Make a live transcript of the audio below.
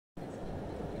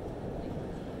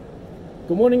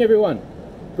Good morning everyone.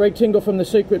 Greg Tingle from the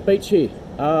Secret Beach here,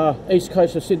 east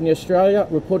coast of Sydney, Australia,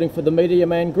 reporting for the Media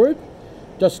Man Group.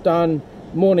 Just done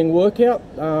morning workout,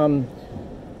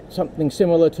 something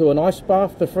similar to an ice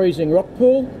bath, the freezing rock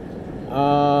pool,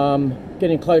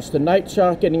 getting close to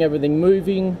nature, getting everything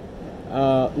moving,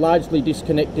 largely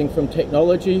disconnecting from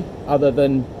technology other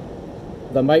than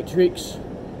the matrix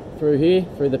through here,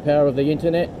 through the power of the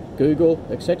internet, Google,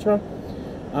 etc.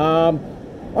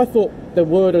 I thought the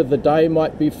word of the day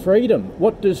might be freedom.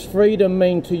 What does freedom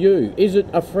mean to you? Is it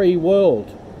a free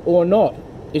world or not?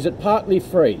 Is it partly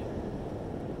free?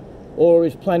 Or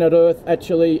is planet Earth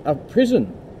actually a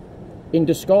prison in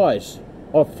disguise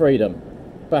of freedom?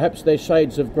 Perhaps there's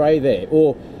shades of grey there.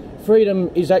 Or freedom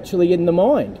is actually in the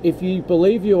mind. If you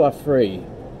believe you are free,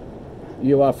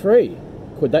 you are free.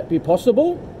 Could that be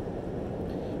possible?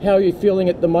 How are you feeling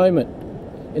at the moment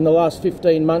in the last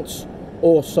 15 months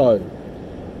or so?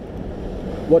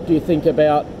 What do you think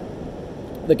about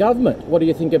the government? What do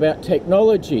you think about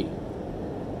technology?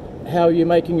 How are you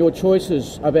making your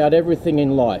choices about everything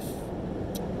in life?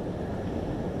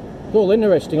 It's all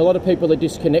interesting. A lot of people are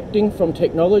disconnecting from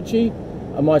technology.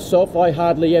 Myself, I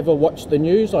hardly ever watch the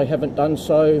news. I haven't done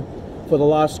so for the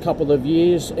last couple of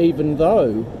years, even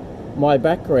though my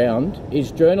background is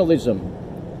journalism,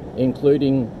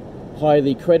 including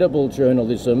highly credible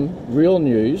journalism, real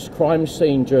news, crime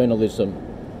scene journalism.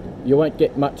 You won't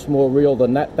get much more real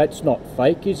than that. That's not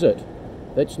fake, is it?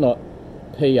 That's not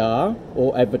PR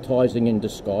or advertising in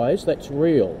disguise. That's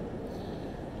real.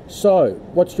 So,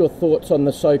 what's your thoughts on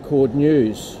the so-called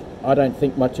news? I don't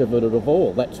think much of it at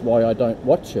all. That's why I don't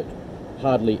watch it.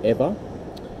 Hardly ever.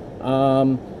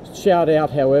 Shout out,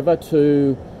 however,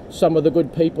 to some of the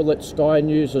good people at Sky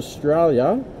News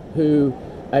Australia who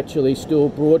actually still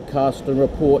broadcast and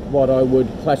report what I would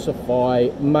classify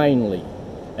mainly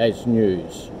as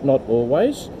news. Not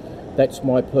always. That's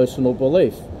my personal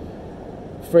belief.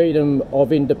 Freedom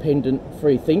of independent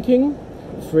free thinking,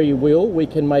 free will, we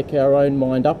can make our own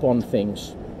mind up on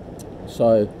things.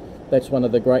 So that's one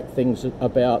of the great things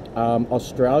about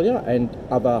Australia and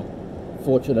other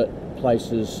fortunate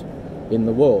places in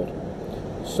the world.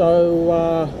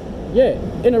 So yeah,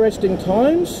 interesting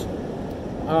times.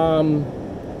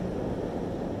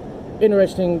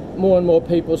 Interesting, more and more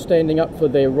people standing up for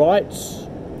their rights.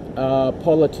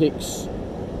 Politics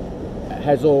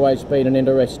has always been an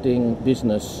interesting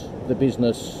business, the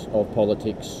business of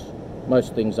politics.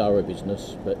 Most things are a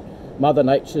business, but Mother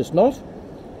Nature's not.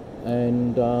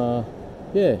 And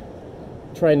yeah,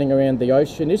 training around the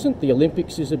ocean isn't. The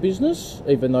Olympics is a business,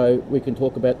 even though we can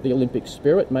talk about the Olympic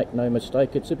spirit, make no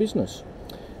mistake, it's a business.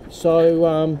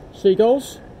 So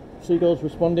seagulls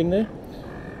responding there.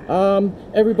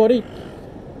 Everybody,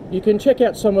 you can check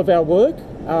out some of our work.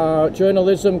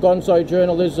 Journalism, gonzo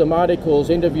journalism, articles,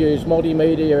 interviews,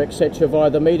 multimedia, etc. via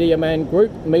the Media Man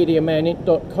Group,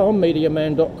 mediamanint.com,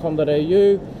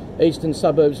 mediaman.com.au, Eastern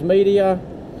Suburbs Media,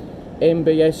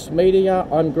 MBS Media.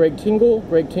 I'm Greg Tingle,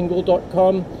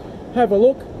 gregtingle.com. Have a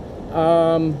look.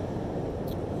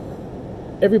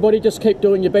 Everybody just keep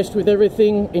doing your best with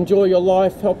everything. Enjoy your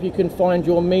life. Hope you can find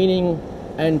your meaning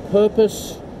and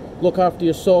purpose. Look after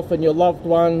yourself and your loved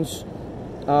ones.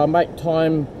 Make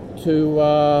time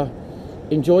to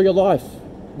enjoy your life.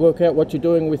 Work out what you're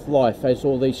doing with life as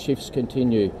all these shifts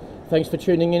continue. Thanks for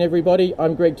tuning in, everybody.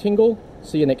 I'm Greg Tingle.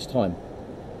 See you next time.